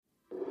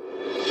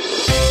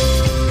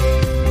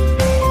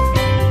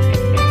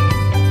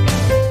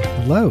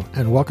Hello,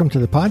 and welcome to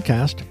the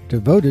podcast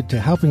devoted to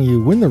helping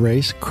you win the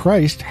race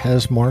Christ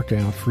has marked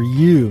out for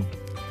you.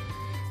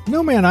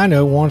 No man I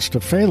know wants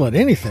to fail at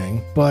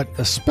anything, but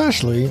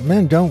especially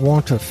men don't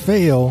want to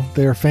fail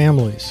their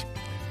families.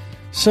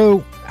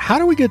 So, how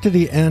do we get to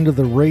the end of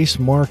the race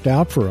marked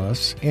out for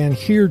us and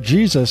hear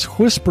Jesus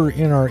whisper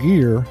in our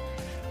ear,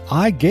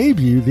 "I gave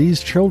you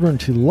these children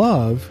to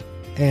love,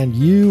 and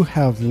you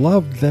have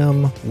loved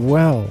them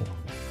well"?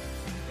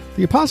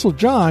 The Apostle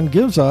John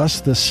gives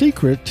us the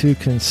secret to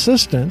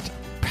consistent,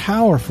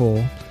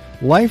 powerful,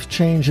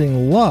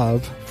 life-changing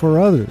love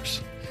for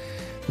others.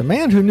 The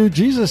man who knew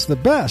Jesus the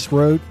best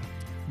wrote,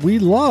 "We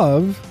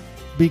love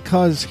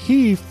because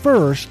he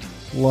first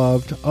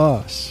loved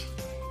us."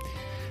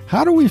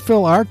 How do we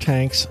fill our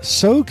tanks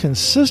so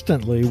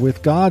consistently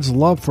with God's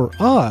love for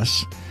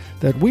us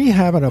that we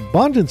have an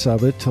abundance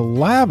of it to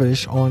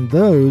lavish on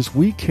those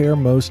we care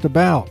most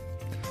about?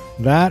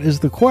 That is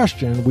the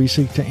question we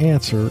seek to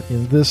answer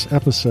in this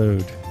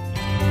episode.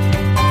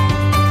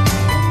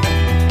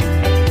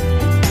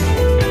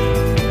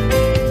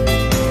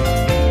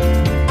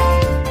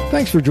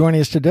 Thanks for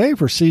joining us today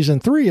for Season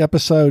 3,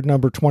 Episode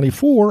number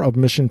 24 of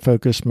Mission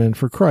Focused Men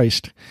for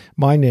Christ.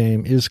 My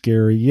name is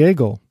Gary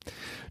Yeagle.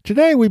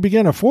 Today we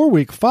begin a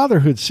 4-week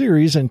fatherhood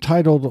series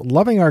entitled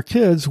Loving Our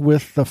Kids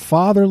with the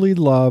Fatherly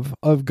Love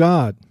of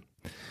God.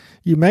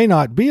 You may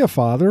not be a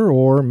father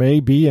or may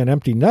be an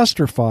empty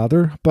nester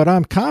father, but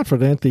I'm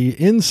confident the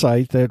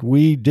insight that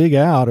we dig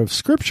out of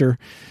Scripture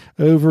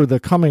over the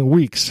coming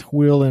weeks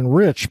will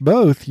enrich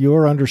both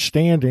your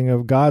understanding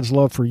of God's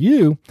love for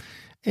you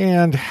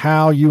and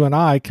how you and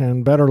I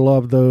can better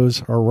love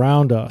those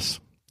around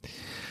us.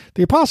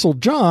 The Apostle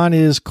John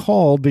is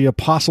called the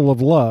Apostle of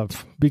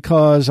Love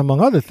because, among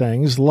other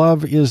things,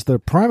 love is the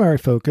primary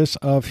focus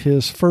of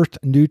his first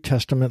New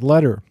Testament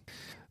letter.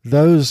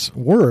 Those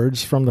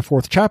words from the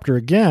 4th chapter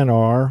again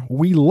are,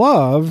 "We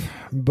love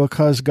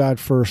because God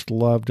first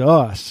loved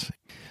us."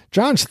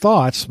 John's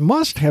thoughts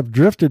must have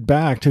drifted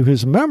back to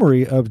his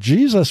memory of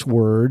Jesus'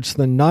 words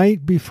the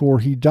night before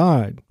he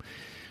died.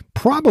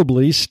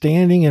 Probably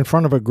standing in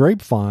front of a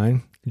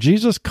grapevine,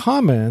 Jesus'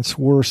 comments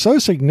were so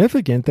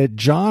significant that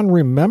John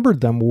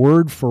remembered them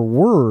word for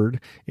word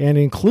and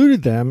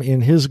included them in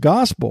his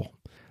gospel.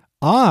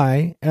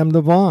 "I am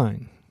the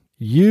vine,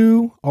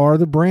 you are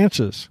the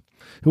branches.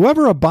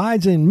 Whoever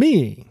abides in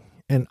me,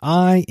 and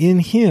I in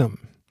him,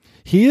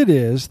 he it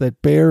is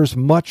that bears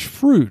much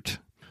fruit,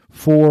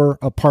 for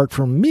apart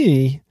from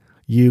me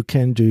you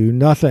can do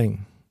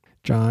nothing."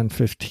 John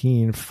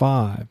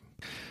 15:5.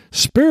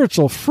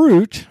 Spiritual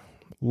fruit,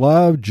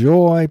 love,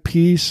 joy,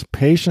 peace,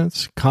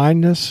 patience,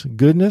 kindness,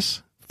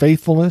 goodness,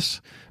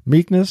 faithfulness,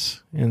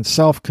 meekness, and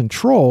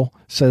self-control,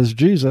 says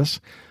Jesus,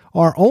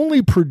 are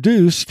only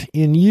produced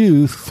in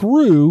you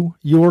through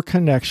your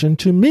connection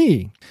to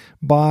me,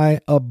 by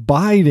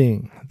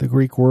abiding. The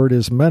Greek word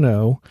is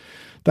meno,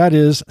 that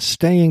is,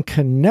 staying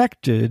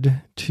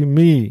connected to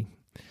me.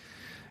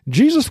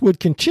 Jesus would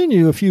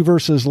continue a few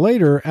verses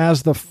later,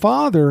 "As the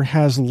Father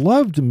has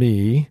loved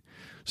me,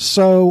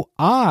 so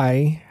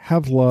I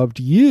have loved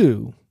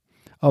you.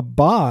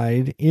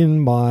 Abide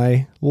in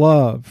my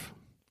love."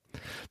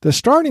 The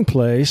starting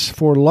place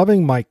for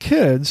loving my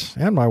kids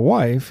and my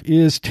wife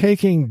is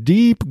taking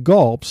deep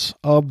gulps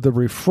of the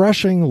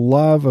refreshing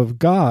love of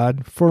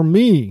God for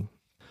me.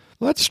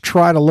 Let's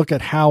try to look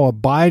at how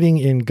abiding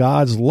in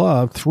God's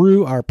love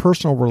through our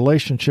personal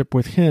relationship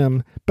with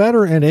Him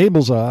better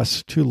enables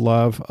us to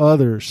love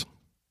others.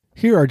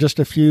 Here are just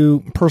a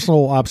few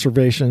personal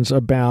observations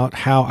about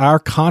how our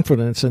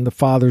confidence in the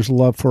Father's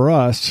love for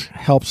us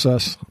helps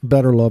us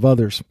better love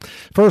others.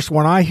 First,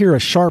 when I hear a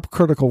sharp,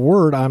 critical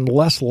word, I'm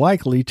less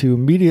likely to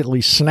immediately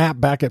snap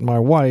back at my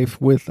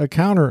wife with a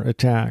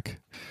counterattack.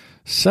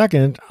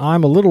 Second,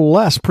 I'm a little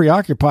less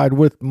preoccupied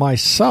with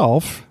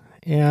myself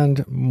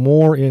and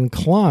more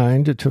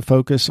inclined to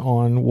focus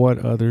on what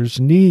others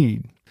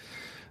need.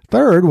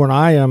 Third, when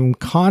I am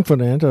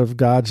confident of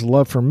God's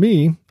love for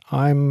me,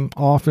 I'm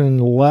often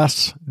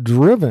less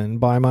driven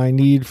by my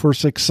need for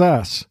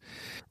success,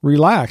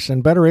 relaxed,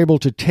 and better able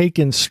to take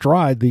in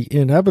stride the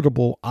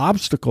inevitable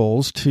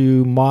obstacles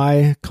to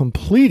my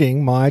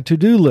completing my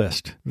to-do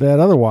list that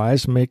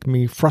otherwise make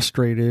me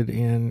frustrated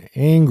and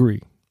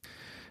angry.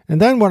 And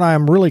then when I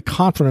am really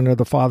confident of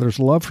the Father's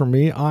love for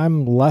me,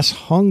 I'm less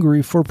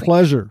hungry for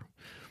pleasure,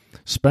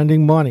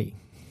 spending money,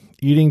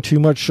 eating too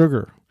much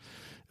sugar,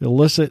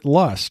 illicit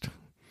lust,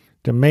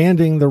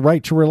 demanding the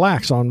right to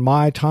relax on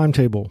my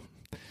timetable.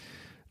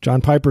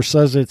 John Piper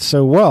says it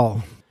so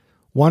well.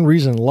 One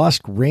reason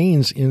lust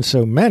reigns in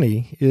so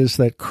many is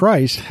that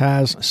Christ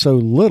has so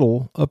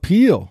little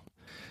appeal.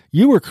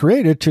 You were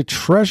created to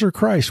treasure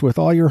Christ with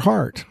all your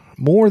heart,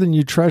 more than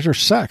you treasure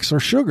sex or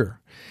sugar.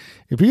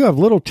 If you have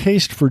little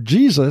taste for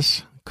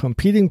Jesus,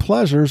 competing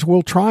pleasures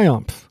will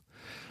triumph.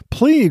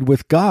 Plead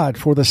with God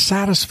for the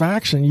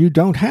satisfaction you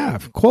don't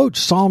have. Quote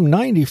Psalm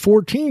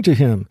 90:14 to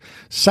him.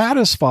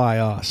 Satisfy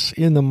us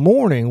in the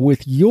morning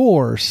with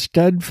your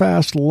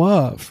steadfast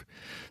love,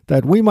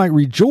 that we might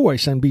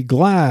rejoice and be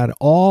glad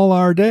all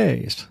our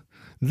days.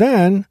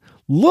 Then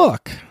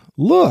look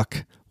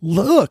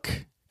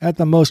Look at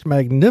the most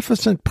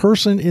magnificent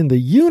person in the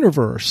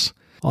universe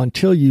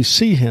until you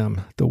see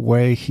him the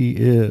way he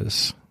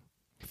is.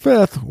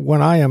 Fifth,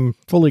 when I am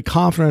fully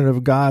confident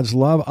of God's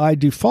love, I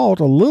default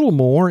a little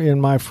more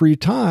in my free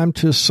time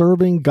to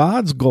serving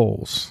God's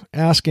goals,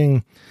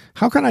 asking,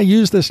 how can I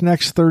use this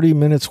next 30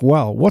 minutes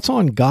well? What's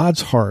on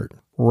God's heart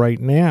right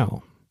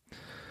now?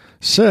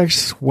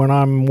 Sixth, when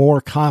I'm more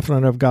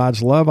confident of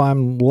God's love,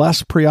 I'm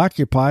less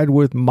preoccupied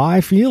with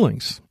my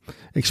feelings.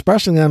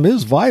 Expressing them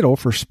is vital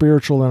for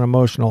spiritual and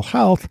emotional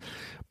health,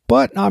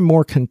 but I'm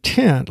more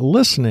content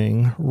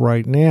listening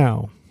right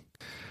now.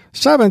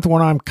 Seventh,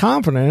 when I'm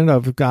confident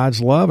of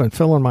God's love and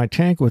filling my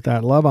tank with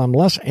that love, I'm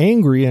less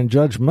angry and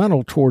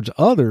judgmental towards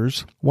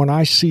others when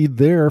I see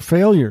their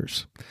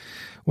failures.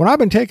 When I've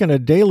been taking a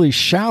daily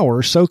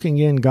shower, soaking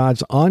in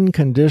God's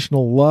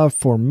unconditional love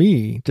for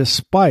me,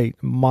 despite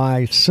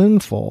my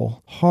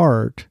sinful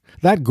heart,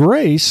 that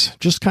grace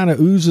just kind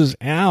of oozes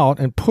out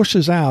and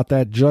pushes out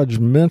that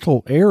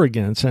judgmental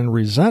arrogance and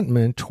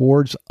resentment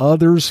towards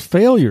others'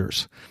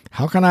 failures.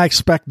 How can I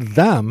expect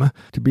them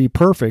to be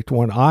perfect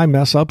when I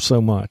mess up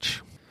so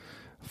much?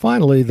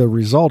 Finally, the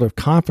result of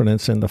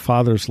confidence in the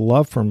Father's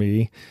love for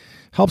me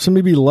helps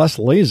me be less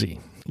lazy,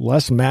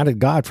 less mad at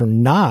God for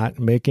not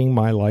making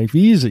my life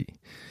easy.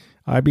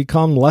 I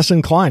become less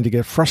inclined to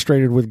get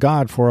frustrated with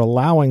God for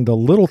allowing the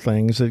little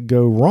things that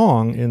go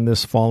wrong in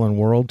this fallen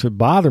world to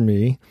bother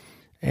me,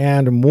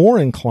 and more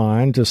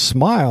inclined to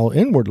smile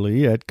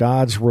inwardly at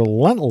God's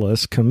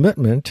relentless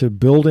commitment to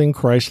building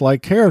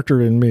Christ-like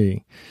character in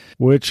me,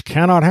 which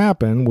cannot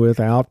happen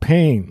without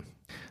pain.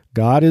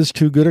 God is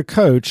too good a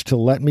coach to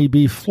let me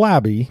be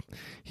flabby.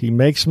 He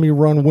makes me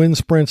run wind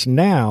sprints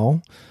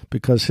now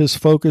because his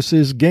focus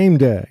is game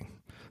day,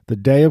 the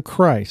day of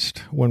Christ,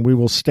 when we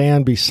will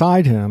stand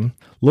beside him,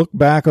 look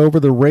back over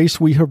the race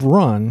we have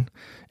run,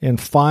 and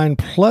find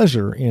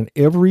pleasure in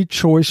every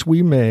choice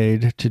we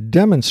made to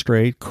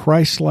demonstrate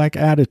Christ-like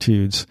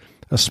attitudes,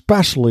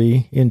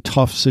 especially in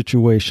tough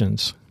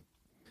situations.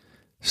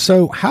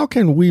 So, how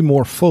can we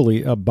more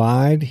fully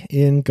abide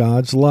in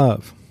God's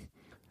love?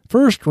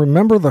 First,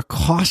 remember the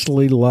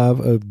costly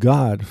love of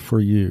God for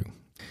you.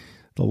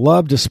 The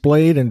love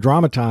displayed and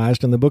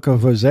dramatized in the book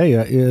of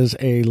Hosea is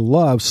a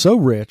love so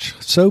rich,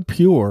 so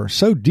pure,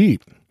 so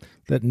deep,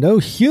 that no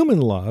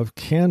human love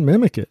can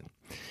mimic it.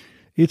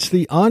 It's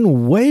the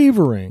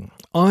unwavering,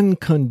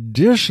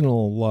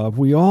 unconditional love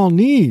we all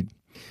need.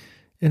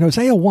 In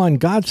Hosea 1,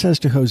 God says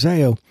to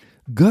Hosea,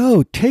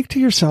 "Go, take to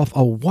yourself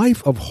a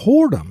wife of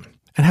whoredom,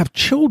 and have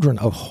children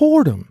of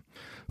whoredom,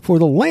 for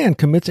the land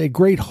commits a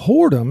great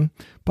whoredom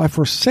by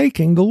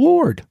forsaking the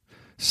Lord."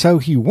 So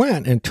he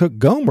went and took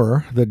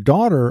Gomer, the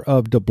daughter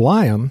of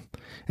Diblaim,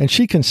 and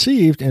she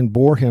conceived and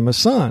bore him a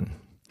son.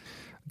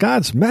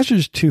 God's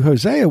message to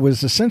Hosea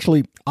was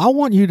essentially, I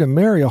want you to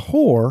marry a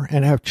whore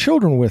and have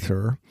children with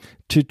her,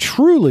 to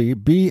truly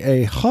be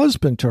a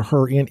husband to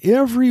her in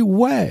every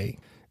way,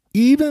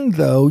 even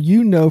though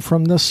you know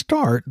from the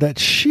start that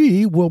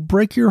she will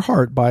break your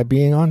heart by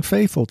being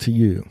unfaithful to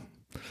you.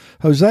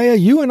 Hosea,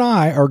 you and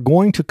I are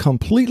going to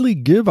completely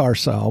give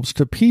ourselves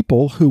to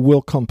people who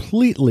will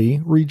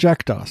completely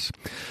reject us.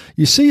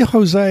 You see,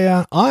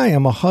 Hosea, I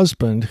am a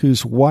husband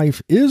whose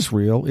wife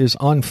Israel is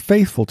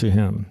unfaithful to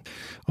him.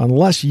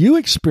 Unless you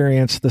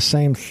experience the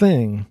same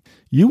thing,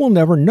 you will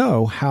never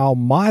know how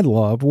my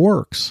love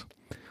works.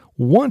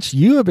 Once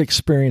you have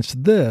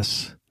experienced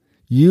this,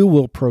 you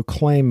will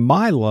proclaim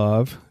my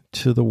love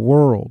to the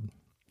world.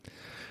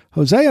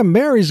 Hosea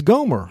marries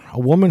Gomer, a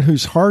woman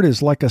whose heart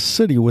is like a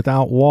city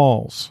without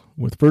walls.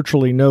 With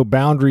virtually no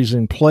boundaries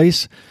in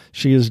place,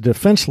 she is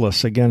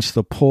defenseless against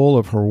the pull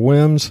of her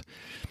whims.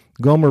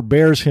 Gomer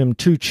bears him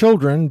 2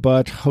 children,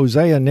 but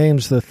Hosea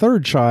names the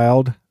third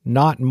child,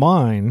 "Not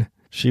mine."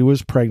 She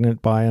was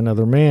pregnant by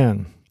another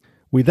man.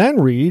 We then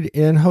read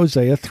in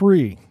Hosea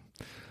 3,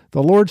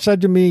 "The Lord said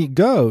to me,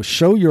 Go,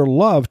 show your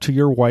love to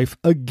your wife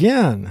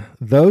again,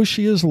 though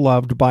she is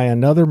loved by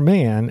another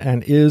man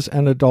and is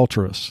an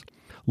adulteress.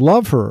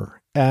 Love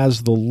her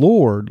as the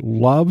Lord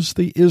loves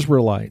the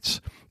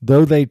Israelites,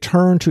 though they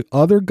turn to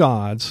other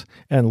gods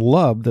and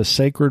love the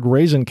sacred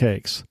raisin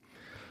cakes.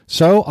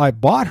 So I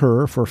bought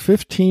her for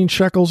 15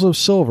 shekels of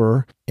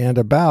silver and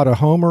about a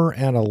homer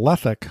and a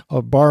lethek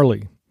of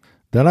barley.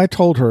 Then I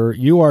told her,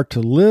 You are to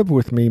live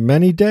with me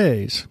many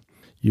days.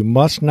 You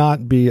must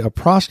not be a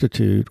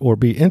prostitute or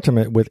be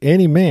intimate with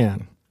any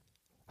man."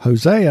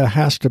 Hosea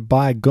has to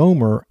buy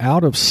Gomer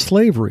out of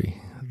slavery,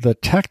 the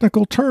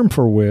technical term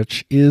for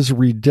which is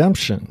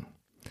redemption.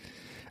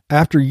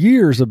 After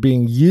years of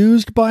being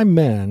used by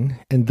men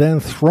and then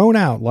thrown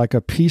out like a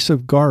piece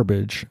of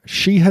garbage,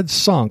 she had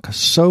sunk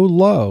so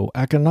low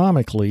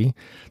economically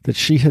that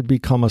she had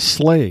become a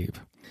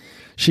slave.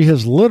 She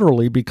has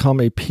literally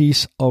become a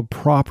piece of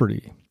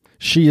property.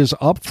 She is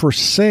up for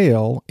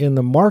sale in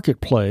the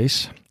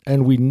marketplace,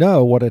 and we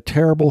know what a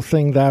terrible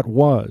thing that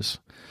was.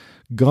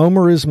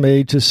 Gomer is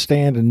made to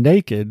stand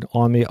naked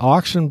on the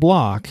auction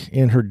block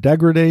in her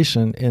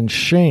degradation and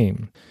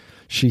shame.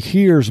 She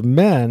hears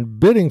men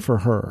bidding for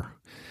her,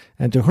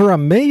 And to her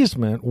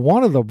amazement,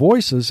 one of the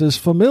voices is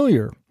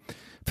familiar.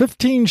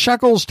 15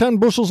 shekels, 10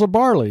 bushels of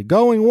barley,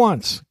 going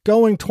once,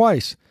 going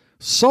twice,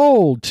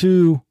 sold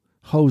to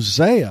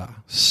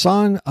Hosea,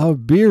 son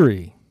of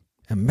Beeri.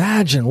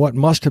 Imagine what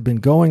must have been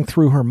going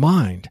through her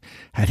mind.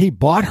 Had he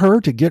bought her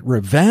to get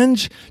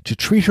revenge, to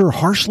treat her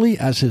harshly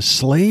as his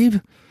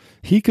slave?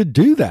 He could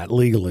do that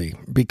legally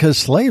because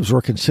slaves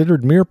were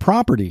considered mere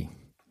property.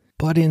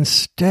 But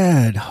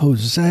instead,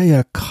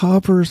 Hosea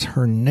covers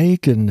her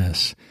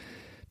nakedness,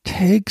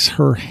 takes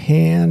her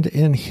hand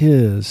in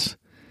his,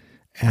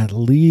 and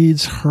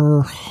leads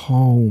her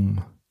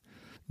home.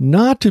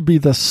 Not to be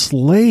the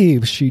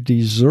slave she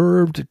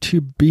deserved to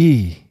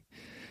be.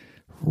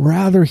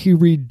 Rather, he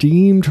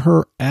redeemed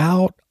her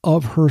out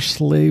of her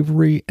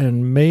slavery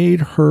and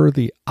made her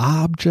the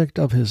object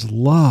of his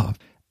love,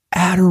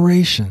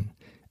 adoration,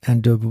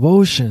 and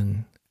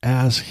devotion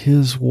as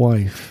his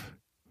wife.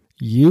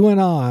 You and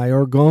I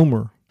are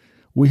Gomer.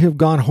 We have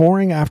gone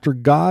whoring after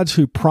gods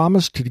who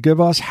promised to give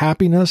us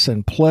happiness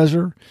and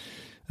pleasure,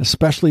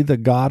 especially the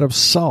god of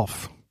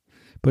self.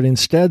 But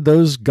instead,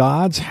 those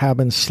gods have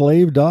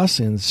enslaved us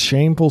in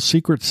shameful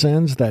secret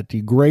sins that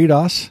degrade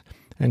us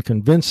and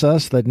convince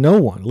us that no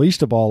one,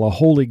 least of all a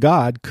holy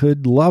God,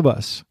 could love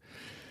us.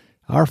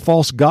 Our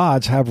false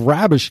gods have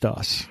ravished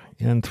us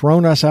and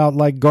thrown us out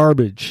like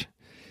garbage.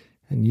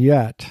 And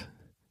yet,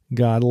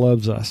 God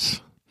loves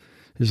us.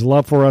 His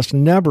love for us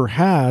never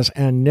has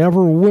and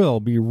never will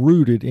be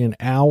rooted in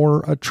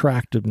our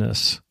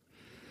attractiveness.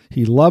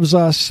 He loves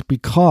us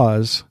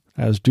because,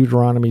 as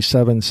Deuteronomy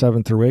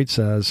 7:7-8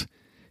 says,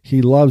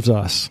 He loves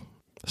us.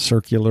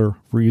 Circular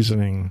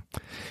reasoning.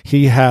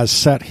 He has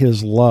set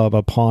his love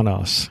upon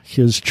us,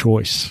 his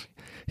choice.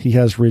 He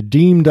has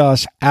redeemed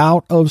us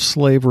out of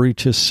slavery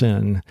to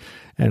sin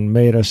and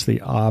made us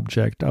the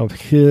object of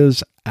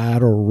his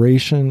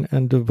adoration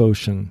and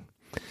devotion.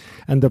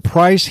 And the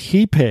price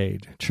he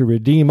paid to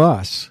redeem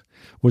us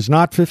was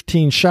not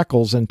 15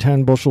 shekels and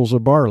 10 bushels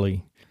of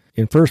barley.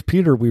 In 1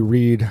 Peter we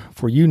read,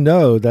 "For you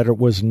know that it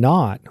was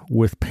not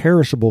with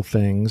perishable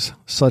things,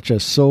 such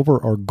as silver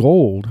or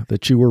gold,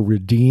 that you were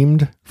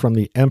redeemed from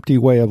the empty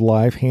way of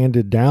life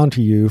handed down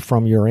to you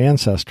from your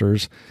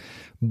ancestors,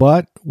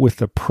 but with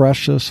the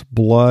precious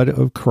blood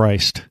of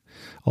Christ,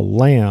 a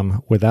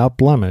lamb without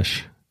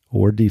blemish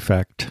or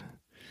defect."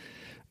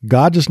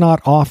 God does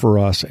not offer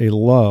us a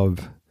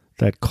love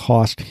that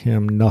cost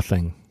him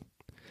nothing.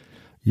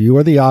 You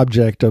are the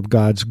object of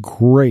God's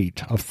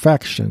great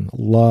affection,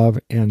 love,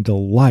 and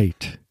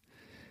delight.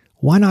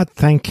 Why not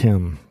thank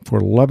him for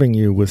loving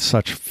you with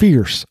such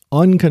fierce,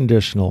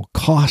 unconditional,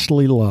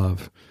 costly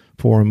love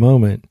for a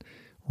moment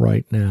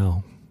right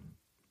now?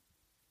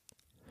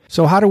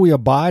 So how do we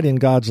abide in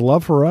God's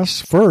love for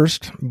us?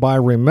 First, by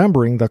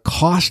remembering the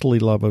costly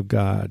love of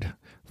God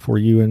for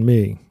you and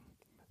me.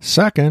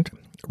 Second,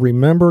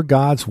 remember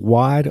God's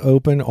wide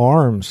open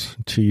arms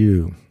to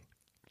you.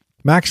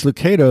 Max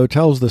Lucado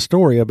tells the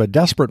story of a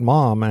desperate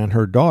mom and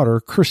her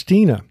daughter,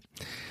 Christina.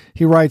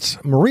 He writes,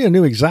 Maria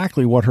knew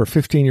exactly what her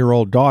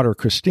 15-year-old daughter,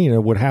 Christina,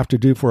 would have to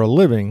do for a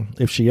living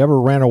if she ever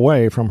ran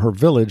away from her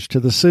village to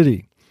the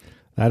city.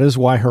 That is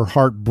why her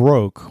heart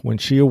broke when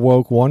she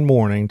awoke one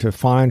morning to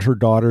find her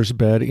daughter's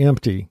bed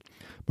empty.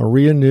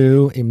 Maria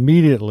knew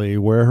immediately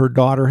where her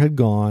daughter had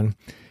gone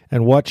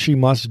and what she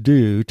must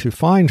do to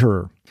find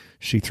her.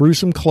 She threw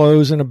some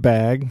clothes in a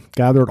bag,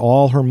 gathered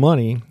all her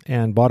money,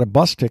 and bought a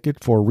bus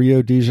ticket for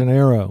Rio de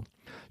Janeiro.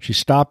 She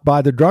stopped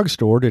by the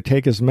drugstore to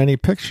take as many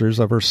pictures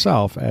of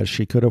herself as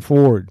she could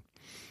afford.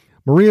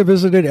 Maria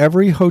visited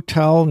every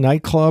hotel,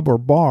 nightclub, or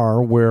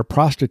bar where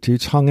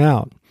prostitutes hung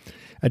out.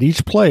 At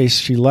each place,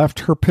 she left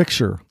her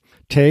picture,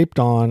 taped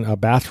on a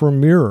bathroom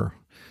mirror,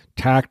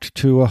 tacked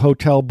to a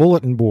hotel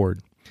bulletin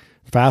board,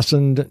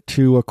 fastened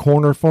to a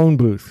corner phone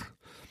booth.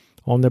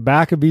 On the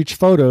back of each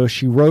photo,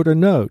 she wrote a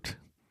note.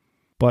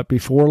 But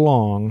before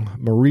long,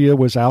 Maria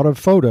was out of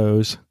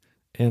photos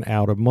and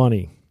out of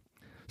money.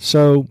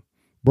 So,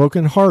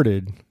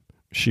 broken-hearted,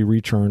 she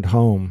returned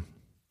home.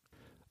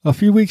 A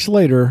few weeks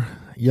later,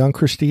 young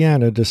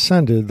Christiana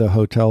descended the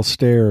hotel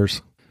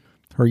stairs.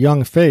 Her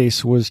young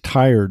face was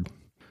tired.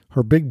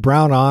 Her big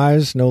brown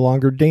eyes no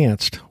longer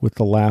danced with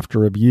the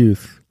laughter of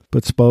youth,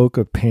 but spoke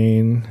of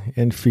pain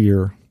and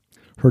fear.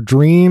 Her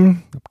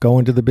dream of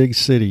going to the big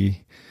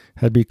city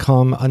had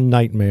become a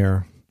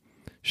nightmare.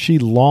 She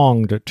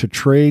longed to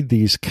trade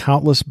these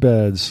countless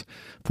beds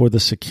for the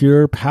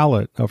secure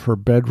pallet of her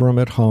bedroom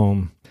at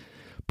home.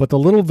 But the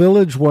little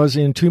village was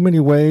in too many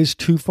ways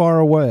too far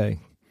away.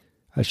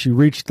 As she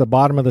reached the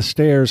bottom of the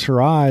stairs,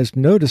 her eyes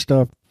noticed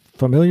a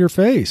familiar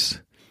face.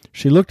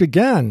 She looked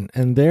again,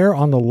 and there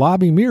on the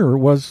lobby mirror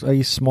was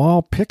a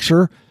small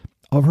picture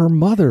of her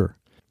mother.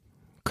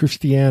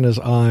 Christiana's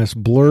eyes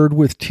blurred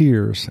with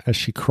tears as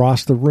she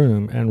crossed the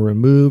room and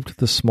removed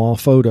the small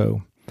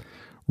photo.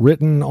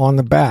 Written on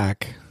the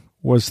back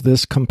was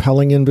this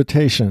compelling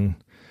invitation: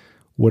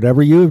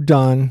 whatever you have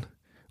done,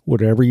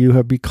 whatever you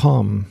have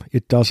become,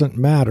 it doesn't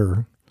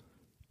matter.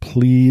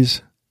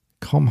 Please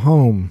come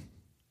home.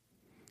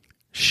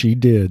 She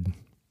did.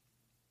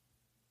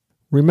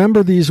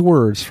 Remember these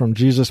words from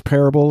Jesus'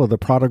 parable of the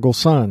prodigal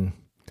son.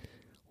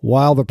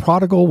 While the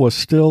prodigal was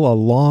still a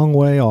long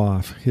way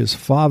off, his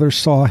father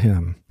saw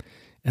him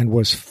and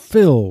was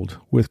filled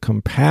with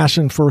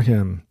compassion for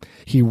him.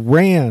 He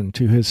ran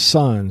to his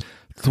son,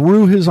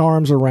 threw his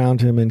arms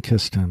around him, and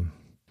kissed him.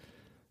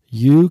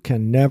 You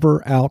can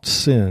never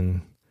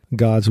out-sin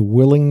God's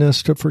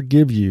willingness to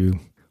forgive you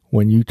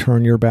when you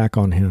turn your back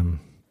on him.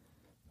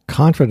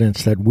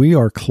 Confidence that we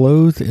are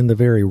clothed in the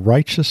very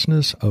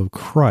righteousness of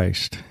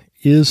Christ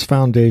is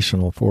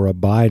foundational for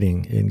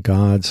abiding in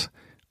God's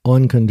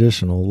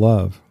unconditional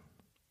love.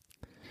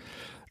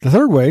 The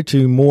third way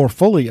to more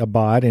fully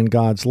abide in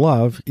God's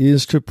love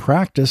is to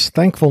practice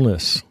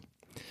thankfulness.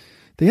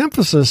 The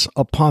emphasis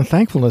upon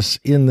thankfulness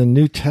in the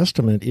New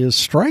Testament is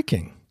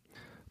striking.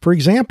 For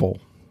example,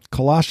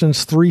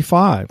 Colossians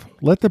 3:5,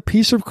 "Let the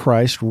peace of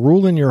Christ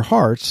rule in your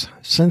hearts,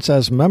 since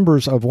as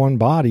members of one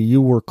body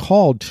you were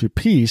called to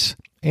peace,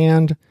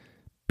 and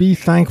be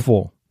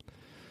thankful."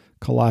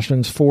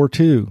 Colossians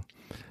 4:2,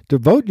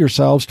 "Devote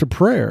yourselves to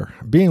prayer,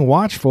 being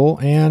watchful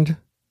and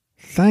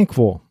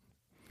thankful."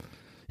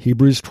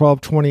 Hebrews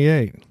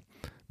 12:28,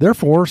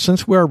 "Therefore,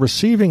 since we are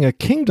receiving a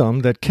kingdom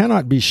that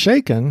cannot be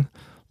shaken,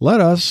 let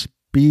us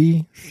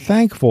be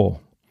thankful."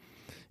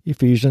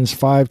 Ephesians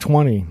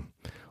 5:20,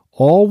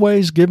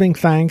 "Always giving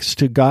thanks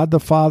to God the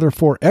Father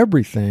for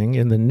everything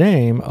in the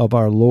name of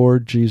our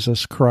Lord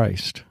Jesus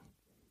Christ."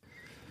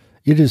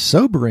 It is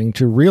sobering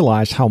to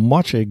realize how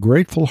much a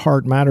grateful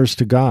heart matters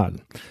to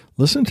God.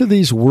 Listen to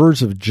these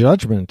words of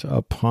judgment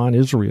upon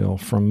Israel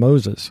from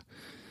Moses.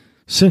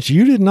 "Since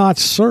you did not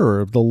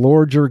serve the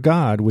Lord your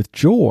God with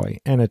joy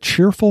and a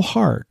cheerful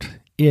heart,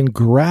 in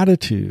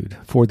gratitude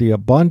for the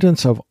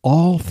abundance of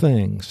all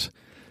things,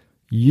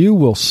 you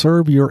will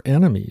serve your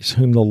enemies,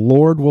 whom the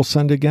Lord will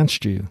send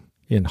against you,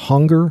 in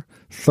hunger,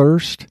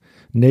 thirst,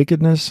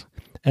 nakedness,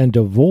 and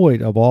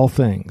devoid of all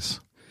things.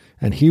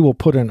 And he will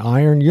put an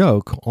iron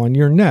yoke on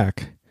your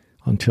neck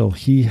until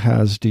he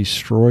has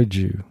destroyed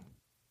you."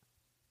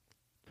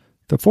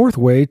 The fourth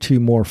way to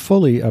more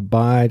fully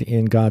abide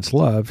in God's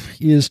love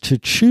is to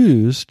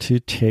choose to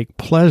take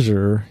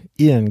pleasure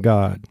in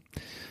God.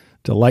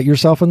 Delight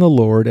yourself in the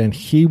Lord, and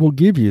he will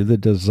give you the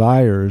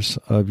desires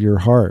of your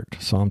heart.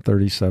 Psalm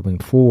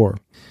 37:4.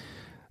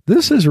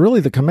 This is really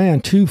the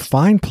command to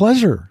find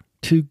pleasure,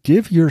 to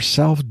give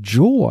yourself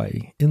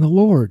joy in the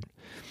Lord.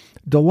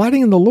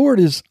 Delighting in the Lord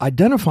is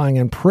identifying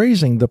and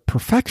praising the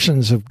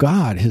perfections of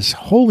God, his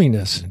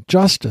holiness and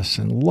justice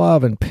and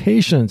love and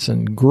patience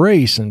and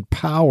grace and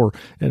power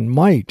and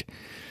might.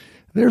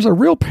 There's a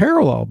real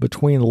parallel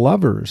between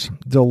lovers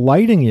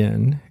delighting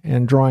in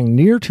and drawing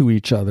near to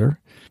each other,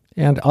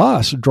 and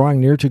us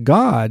drawing near to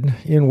God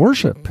in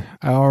worship,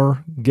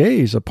 our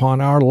gaze upon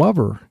our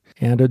lover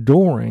and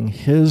adoring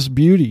his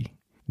beauty.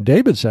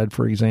 David said,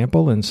 for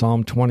example, in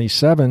Psalm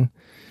 27,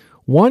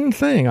 "One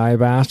thing I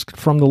have asked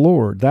from the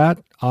Lord, that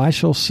I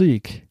shall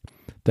seek,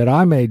 that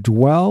I may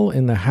dwell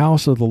in the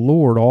house of the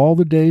Lord all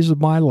the days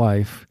of my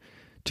life,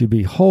 to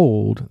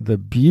behold the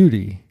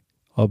beauty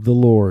of the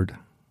Lord."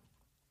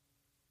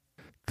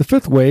 The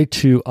fifth way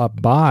to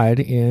abide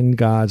in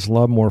God's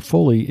love more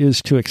fully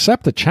is to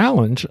accept the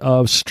challenge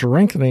of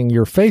strengthening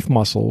your faith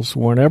muscles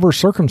whenever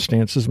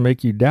circumstances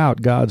make you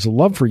doubt God's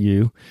love for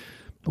you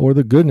or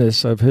the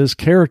goodness of his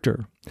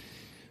character.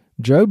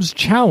 Job's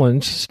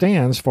challenge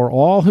stands for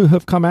all who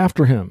have come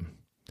after him.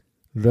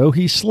 "Though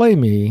he slay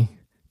me,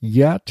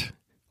 yet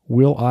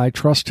will I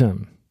trust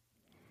him."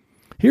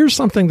 Here's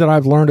something that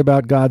I've learned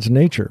about God's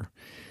nature.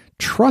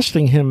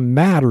 Trusting him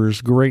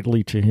matters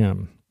greatly to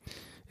him.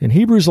 In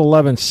Hebrews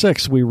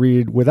 11:6 we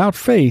read, "Without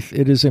faith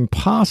it is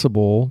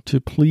impossible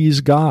to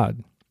please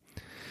God."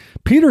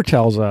 Peter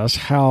tells us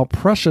how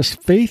precious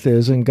faith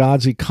is in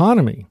God's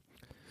economy.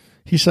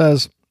 He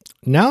says,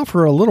 "Now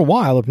for a little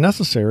while, if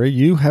necessary,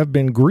 you have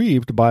been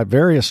grieved by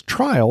various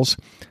trials,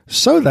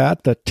 so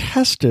that the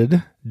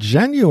tested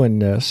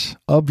genuineness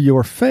of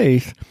your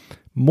faith,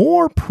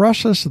 more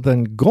precious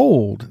than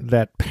gold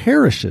that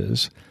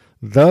perishes,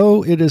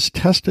 though it is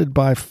tested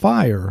by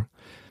fire,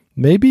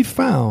 may be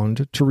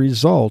found to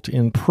result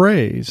in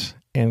praise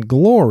and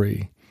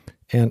glory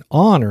and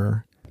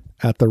honor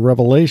at the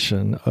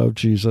revelation of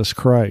Jesus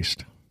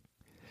Christ."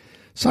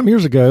 Some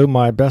years ago,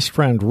 my best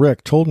friend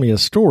Rick told me a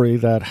story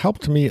that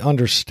helped me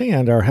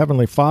understand our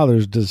Heavenly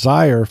Father's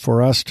desire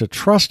for us to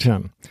trust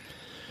him.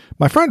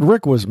 My friend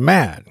Rick was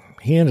mad.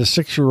 He and his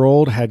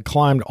 6-year-old had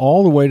climbed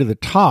all the way to the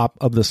top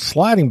of the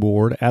sliding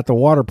board at the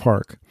water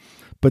park.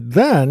 But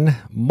then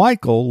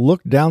Michael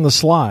looked down the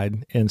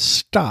slide and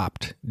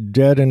stopped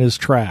dead in his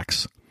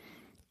tracks.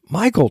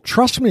 "Michael,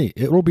 trust me,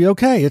 it will be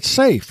okay. It's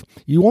safe.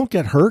 You won't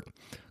get hurt.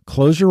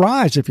 Close your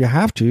eyes if you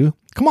have to.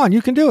 Come on,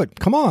 you can do it.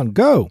 Come on,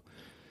 go."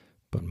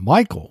 But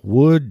Michael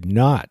would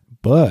not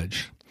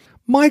budge.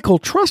 "Michael,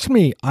 trust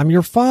me. I'm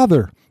your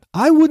father.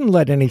 I wouldn't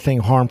let anything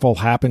harmful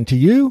happen to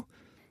you."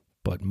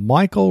 But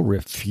Michael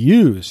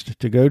refused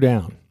to go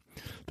down.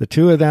 The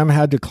two of them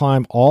had to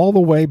climb all the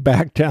way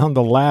back down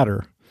the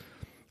ladder.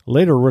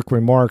 Later, Rick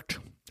remarked,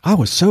 "I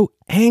was so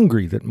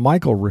angry that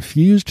Michael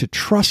refused to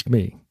trust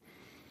me.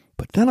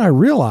 But then I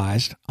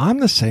realized I'm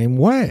the same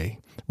way,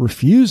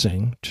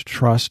 refusing to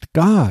trust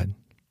God.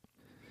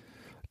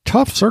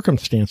 Tough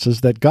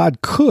circumstances that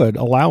God could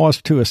allow us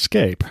to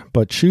escape,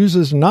 but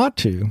chooses not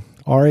to,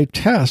 are a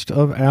test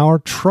of our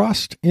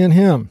trust in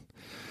Him.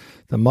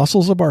 The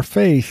muscles of our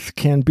faith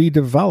can be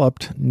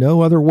developed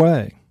no other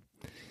way.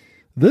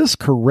 This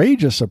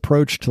courageous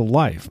approach to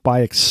life, by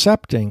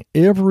accepting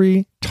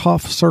every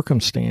tough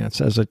circumstance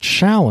as a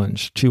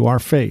challenge to our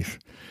faith,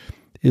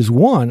 is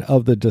one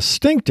of the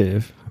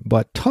distinctive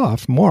but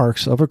tough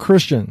marks of a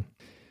Christian.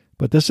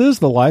 But this is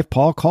the life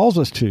Paul calls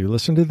us to.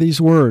 Listen to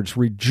these words: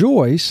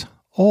 rejoice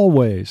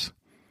always,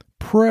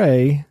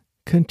 pray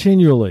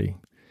continually,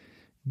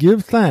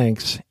 give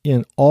thanks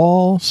in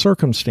all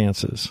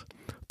circumstances,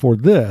 for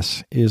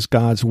this is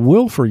God's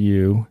will for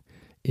you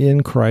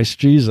in Christ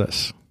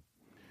Jesus.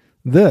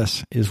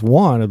 This is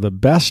one of the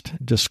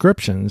best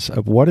descriptions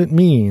of what it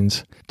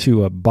means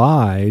to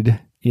abide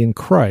in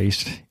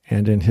Christ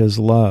and in His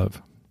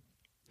love.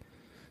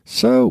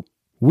 So,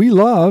 we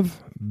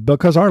love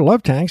because our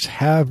love tanks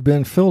have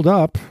been filled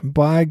up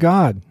by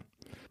God.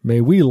 May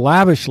we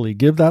lavishly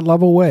give that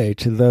love away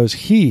to those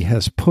He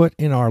has put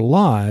in our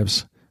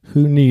lives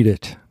who need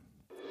it.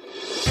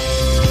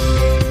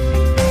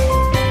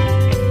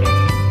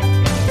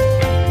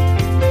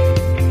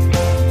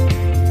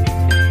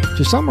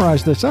 To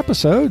summarize this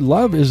episode,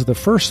 love is the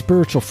first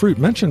spiritual fruit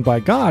mentioned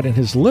by God in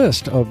His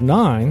list of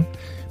 9.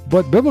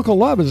 But biblical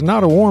love is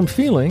not a warm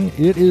feeling.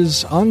 It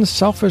is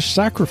unselfish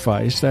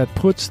sacrifice that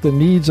puts the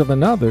needs of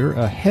another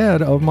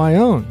ahead of my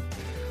own.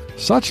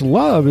 Such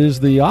love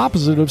is the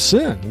opposite of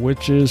sin,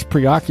 which is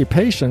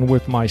preoccupation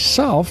with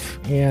myself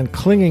and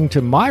clinging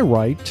to my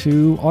right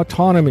to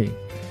autonomy.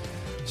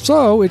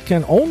 So it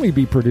can only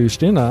be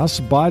produced in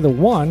us by the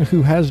one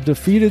who has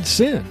defeated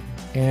sin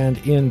and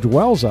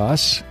indwells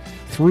us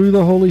through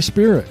the Holy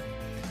Spirit.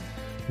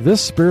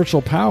 This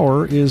spiritual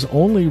power is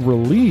only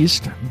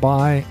released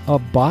by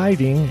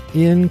abiding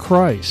in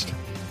Christ.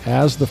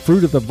 As the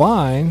fruit of the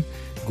vine,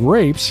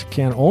 grapes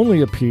can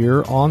only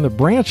appear on the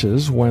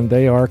branches when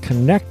they are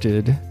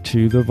connected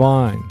to the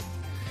vine.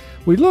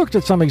 We looked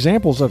at some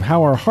examples of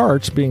how our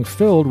hearts being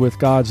filled with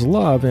God's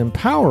love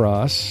empower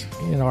us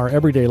in our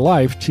everyday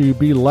life to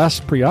be less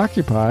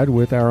preoccupied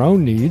with our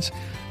own needs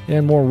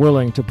and more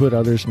willing to put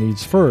others'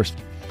 needs first.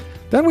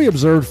 Then we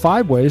observed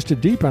 5 ways to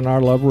deepen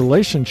our love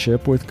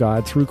relationship with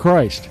God through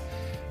Christ.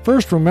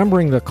 First,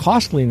 remembering the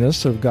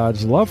costliness of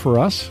God's love for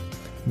us.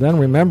 Then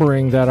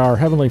remembering that our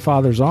Heavenly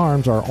Father's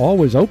arms are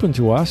always open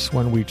to us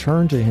when we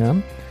turn to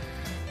Him.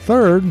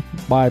 Third,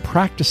 by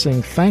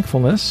practicing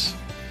thankfulness.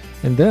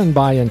 And then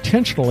by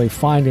intentionally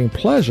finding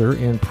pleasure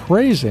in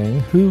praising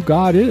who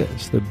God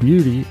is, the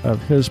beauty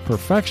of His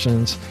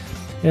perfections.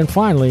 And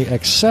finally,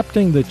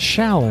 accepting the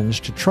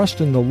challenge to trust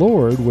in the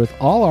Lord with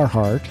all our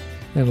heart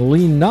and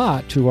lean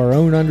not to our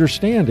own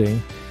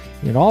understanding,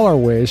 in all our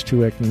ways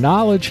to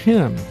acknowledge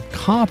Him,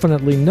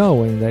 confidently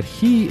knowing that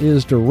He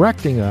is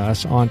directing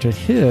us onto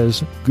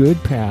His good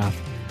path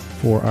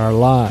for our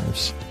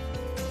lives.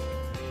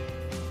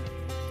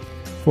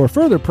 For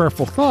further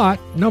prayerful thought,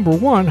 number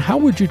 1, how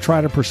would you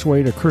try to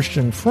persuade a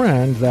Christian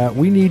friend that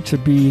we need to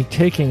be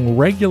taking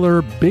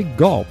regular big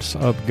gulps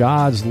of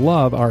God's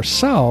love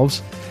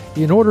ourselves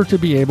in order to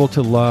be able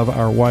to love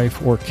our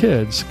wife or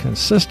kids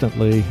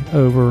consistently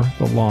over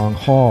the long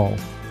haul?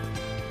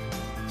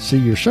 See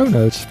your show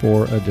notes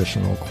for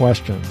additional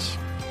questions.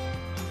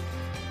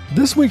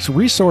 This week's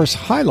resource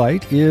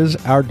highlight is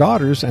Our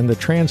Daughters and the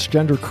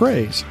Transgender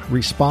Craze,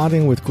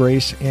 Responding with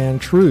Grace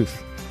and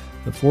Truth,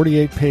 the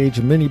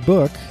 48-page mini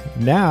book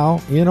now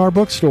in our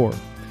bookstore.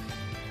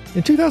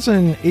 In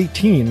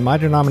 2018, my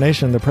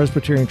denomination, the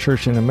Presbyterian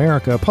Church in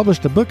America,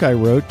 published a book I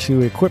wrote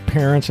to equip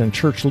parents and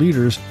church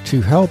leaders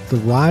to help the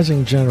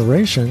rising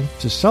generation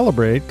to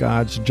celebrate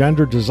God's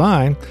gender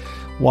design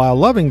while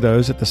loving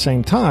those at the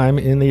same time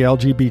in the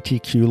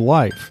LGBTQ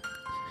life.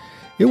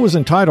 It was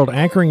entitled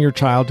Anchoring Your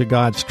Child to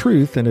God's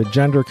Truth in a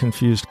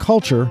Gender-Confused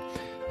Culture,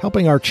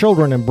 Helping Our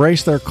Children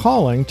Embrace Their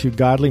Calling to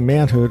Godly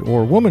Manhood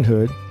or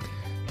Womanhood,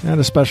 and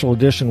a special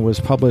edition was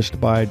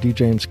published by D.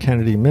 James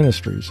Kennedy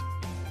Ministries.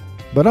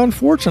 But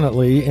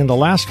unfortunately, in the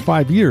last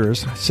 5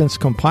 years since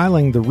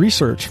compiling the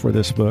research for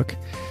this book,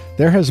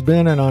 there has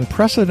been an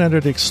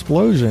unprecedented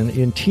explosion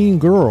in teen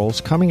girls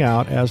coming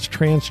out as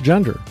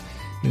transgender,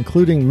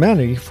 including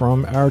many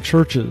from our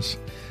churches.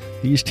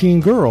 These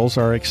teen girls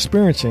are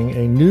experiencing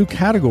a new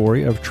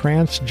category of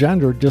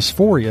transgender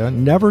dysphoria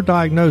never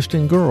diagnosed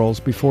in girls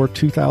before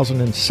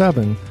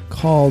 2007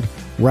 called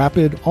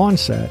rapid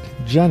onset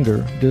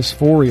gender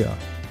dysphoria.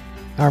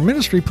 Our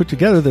ministry put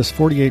together this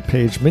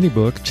 48-page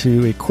mini-book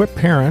to equip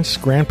parents,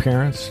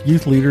 grandparents,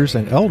 youth leaders,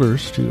 and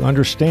elders to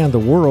understand the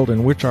world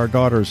in which our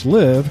daughters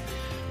live,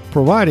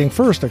 providing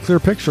first a clear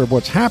picture of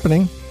what's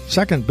happening,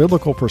 second,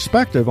 biblical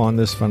perspective on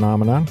this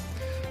phenomenon,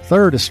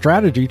 third, a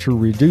strategy to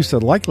reduce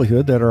the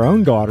likelihood that our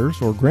own daughters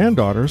or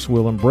granddaughters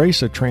will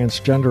embrace a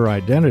transgender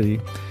identity,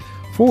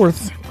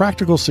 fourth,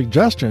 practical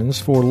suggestions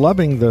for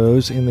loving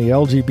those in the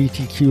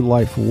LGBTQ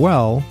life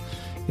well,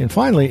 And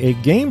finally, a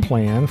game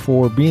plan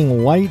for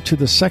being light to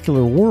the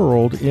secular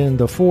world in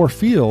the 4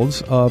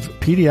 fields of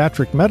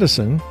pediatric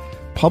medicine,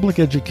 public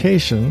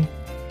education,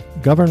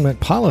 government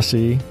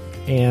policy,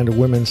 and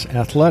women's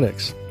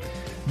athletics.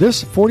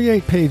 This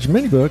 48-page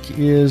mini-book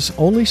is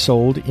only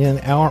sold in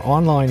our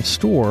online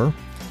store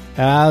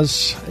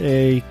as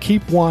a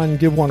Keep One,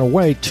 Give One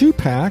Away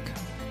 2-pack,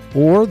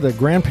 or the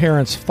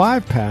Grandparents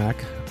 5-pack,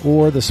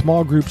 or the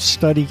Small Group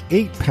Study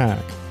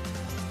 8-pack.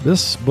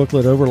 This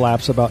booklet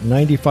overlaps about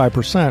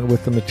 95%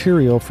 with the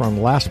material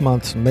from last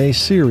month's May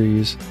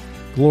series,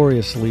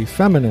 Gloriously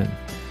Feminine.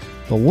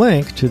 The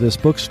link to this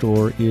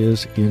bookstore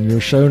is in your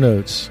show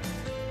notes.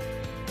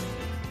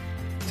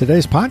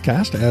 Today's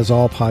podcast, as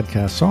all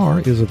podcasts are,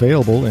 is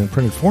available in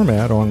printed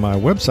format on my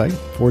website,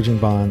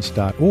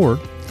 forgingbonds.org.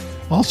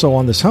 Also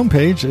on this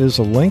homepage is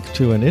a link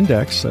to an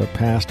index of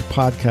past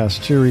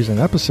podcast series and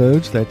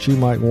episodes that you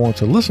might want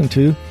to listen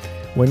to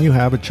when you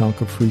have a chunk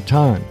of free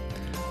time.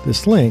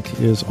 This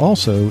link is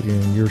also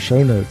in your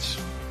show notes.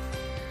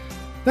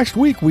 Next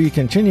week, we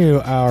continue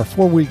our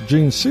 4-week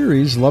June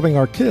series, Loving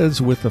Our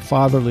Kids with the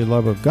Fatherly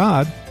Love of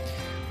God.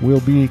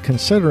 We'll be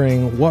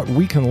considering what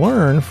we can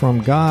learn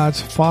from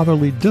God's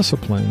fatherly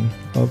discipline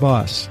of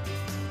us.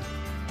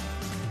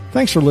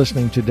 Thanks for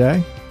listening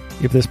today.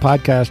 If this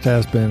podcast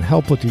has been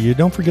helpful to you,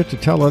 don't forget to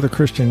tell other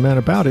Christian men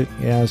about it,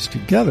 as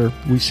together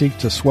we seek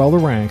to swell the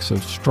ranks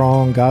of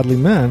strong, godly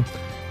men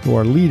who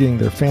are leading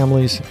their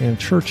families and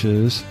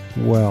churches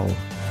well.